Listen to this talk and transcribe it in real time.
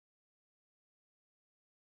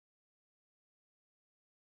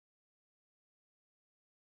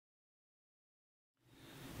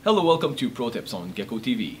Hello, welcome to Pro Tips on Gecko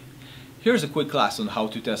TV. Here's a quick class on how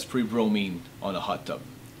to test free bromine on a hot tub.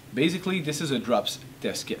 Basically, this is a drops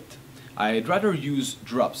test kit. I'd rather use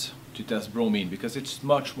drops to test bromine because it's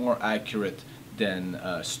much more accurate than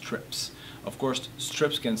strips. Of course,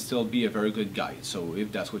 strips can still be a very good guide, so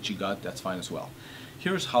if that's what you got, that's fine as well.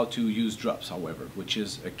 Here's how to use drops, however, which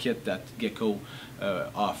is a kit that Gecko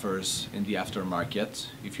offers in the aftermarket.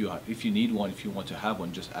 If you need one, if you want to have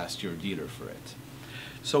one, just ask your dealer for it.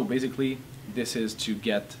 So basically, this is to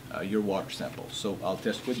get your water sample. So I'll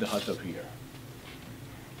test with the hot tub here.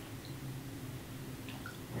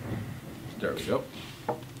 There we go.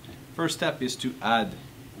 First step is to add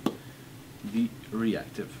the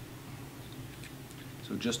reactive.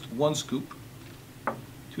 So just 1 scoop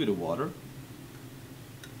to the water,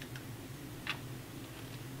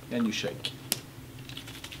 and you shake.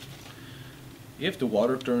 If the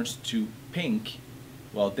water turns to pink,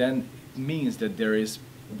 well, then it means that there is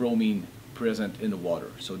bromine present in the water,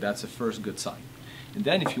 so that's the first good sign. And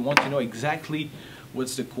then if you want to know exactly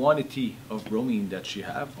what's the quantity of bromine that you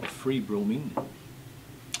have, of free bromine,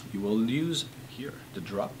 you will use here the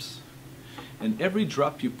drops, and every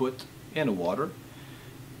drop you put in the water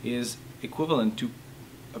is equivalent to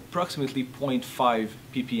approximately 0.5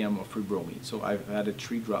 ppm of free bromine. So I've added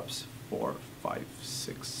 3 drops, 4, 5,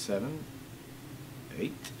 6, 7,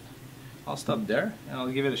 8. I'll stop there and I'll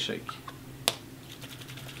give it a shake.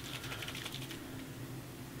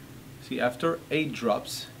 See, after 8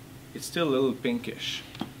 drops, it's still a little pinkish.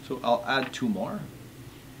 So I'll add 2 more.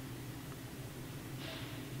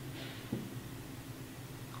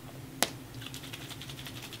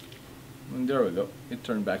 And there we go, it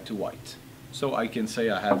turned back to white. So I can say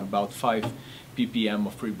I have about 5 ppm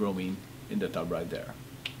of free bromine in the tub right there.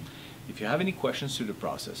 If you have any questions to the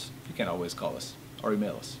process, you can always call us or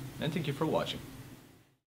email us. And thank you for watching.